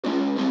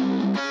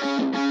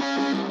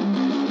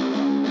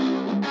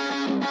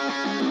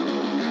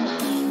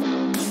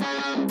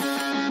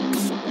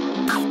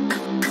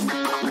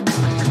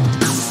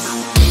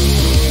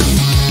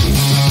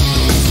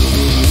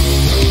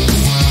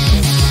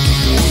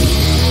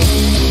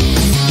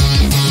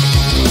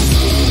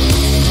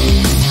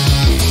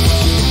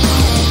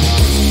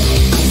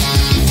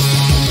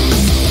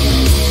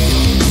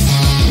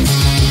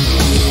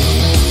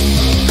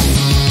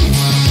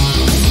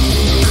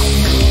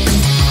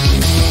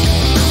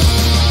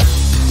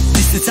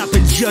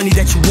journey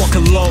that you walk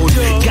alone.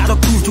 Gotta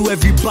prove to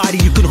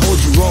everybody you can hold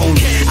your own.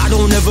 I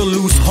don't ever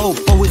lose hope,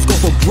 always go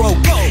for broke.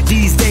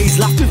 These days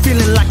life been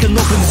feeling like an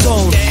open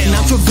zone, and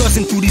I'm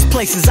traversing through these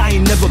places I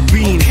ain't never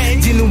been.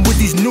 Dealing with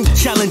these new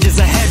challenges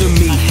ahead of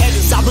me.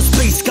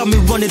 Cyberspace got me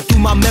running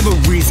through my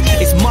memories.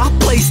 It's my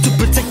place to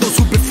protect those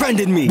who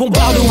befriended me. Won't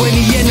bow to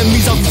any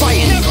enemies I'm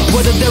fighting,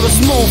 whether they're a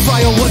small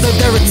fry or whether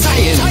they're a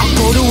titan. I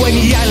go to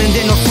any island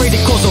and afraid to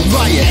cause a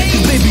riot,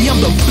 'cause baby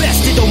I'm the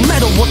best, it don't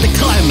matter what the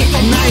climate.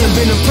 And I ain't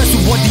been impressed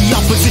with what the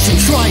opposition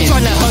trying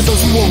to hurt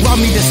those who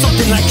around me, there's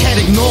something I can't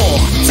ignore.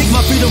 Take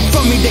my freedom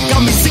from me, they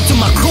got me sick to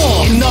my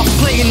core. Enough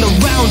playing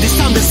around, it's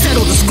time to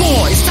settle the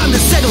score. It's time to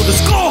settle the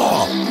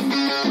score.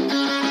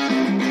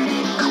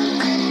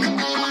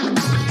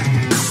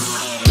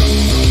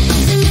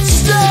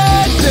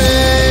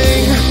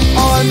 Standing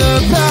on the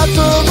path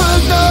of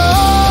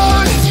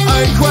unknown,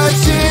 I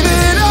question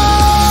it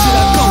all. Should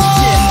I go?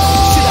 Yeah,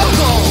 should I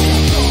go?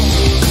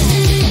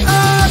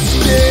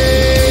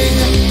 Asking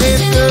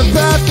if the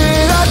path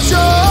that I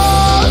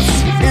chose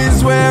is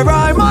where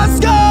I must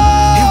go.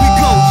 Here we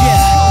go,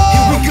 yeah,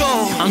 here we go.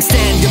 I'm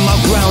standing my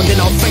ground and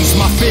I'll face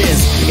my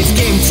fears. It's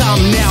game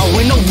time now,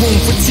 ain't no room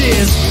for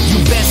tears. You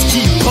best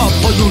keep up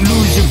or you'll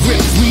lose your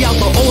grip. We out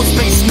the old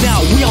space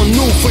now, we on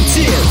new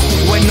frontiers.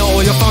 When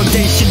all your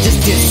foundation just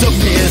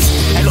disappears,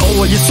 and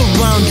all your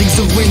surroundings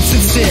are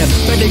insincere,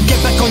 better get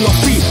back on your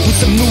feet with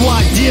some new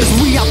ideas.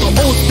 We out the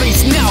old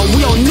space now,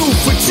 we on new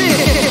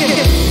frontiers.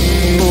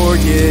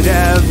 Forget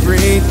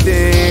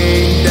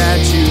everything that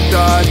you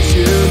thought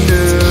you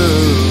knew.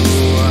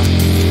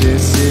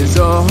 This is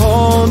a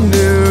whole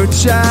new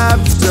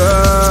chapter.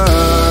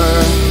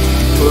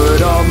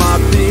 Put all my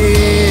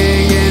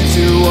being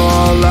into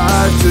all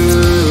I do,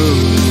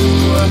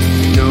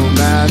 no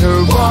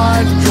matter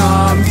what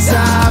comes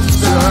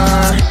after.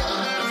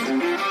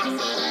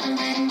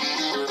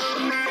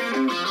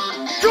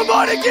 Come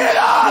on and get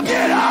up,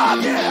 get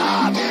up, get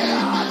up, get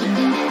up, get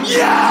up.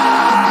 Yeah!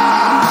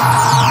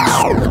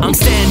 I'm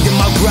standing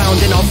my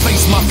ground and I'll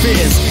face my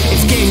fears.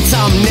 It's game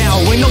time now,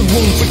 ain't no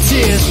room for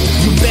tears.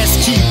 You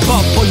best keep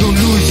up or you'll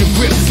lose your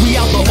grip. We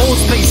out the old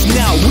space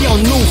now, we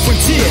on new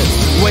frontiers.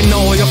 When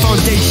all your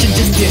foundation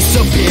just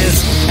disappears,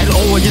 and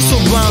all your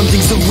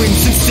surroundings are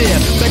insincere,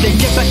 better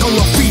get back on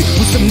your feet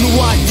with some new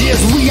ideas.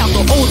 We out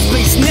the old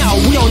space now,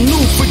 we on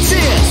new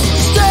frontiers.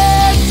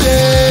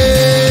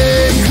 Standing